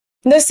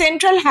The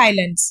Central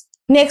Highlands.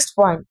 Next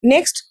point.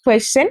 Next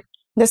question.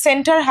 The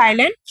Central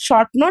Highland.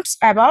 Short notes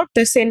about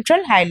the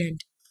Central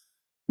Highland.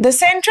 The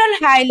Central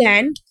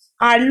Highland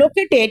are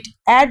located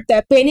at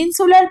the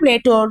peninsular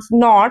plateau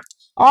north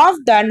of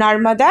the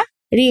Narmada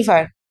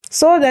River.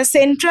 So the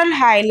Central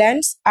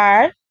Highlands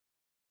are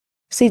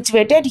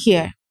situated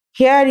here.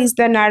 Here is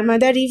the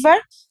Narmada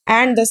River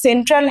and the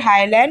Central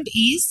Highland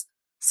is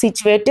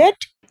situated.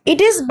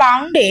 It is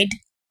bounded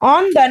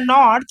on the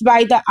north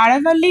by the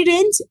Aravalli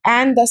Range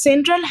and the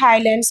Central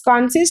Highlands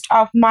consist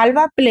of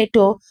Malwa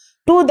Plateau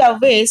to the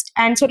west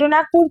and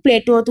Chotanagpur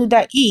Plateau to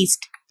the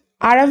east.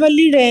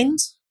 Aravalli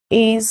Range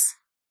is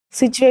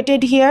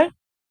situated here.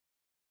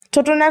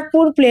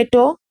 Chotanagpur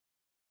Plateau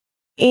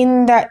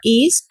in the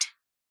east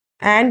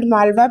and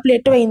Malwa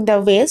Plateau in the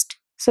west.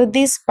 So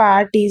this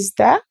part is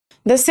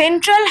the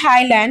Central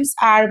Highlands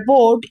are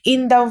broad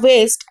in the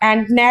west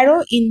and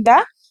narrow in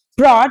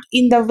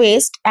the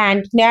west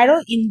and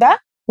narrow in the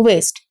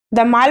west.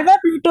 The Malwa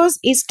Plateau's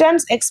eastern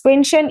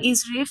expansion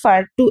is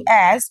referred to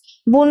as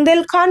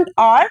Bundelkhand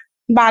or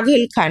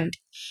Baghelkhand.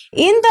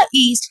 In the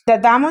east, the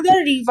Damodar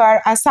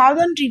River, a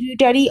southern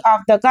tributary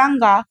of the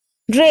Ganga,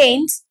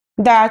 drains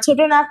the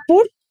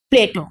Chotanagpur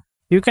Plateau.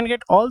 You can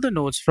get all the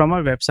notes from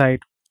our website.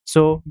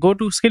 So go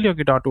to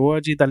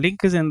skillyogi.org. The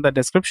link is in the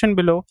description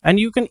below, and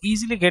you can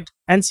easily get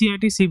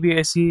NCERT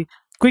CBSE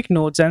quick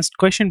notes and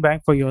question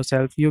bank for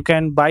yourself. You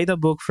can buy the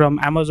book from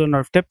Amazon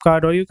or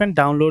Flipkart, or you can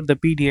download the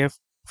PDF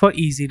for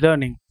easy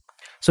learning.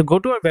 So go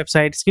to our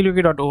website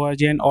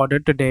skillyogi.org and order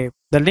today.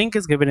 The link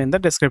is given in the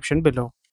description below.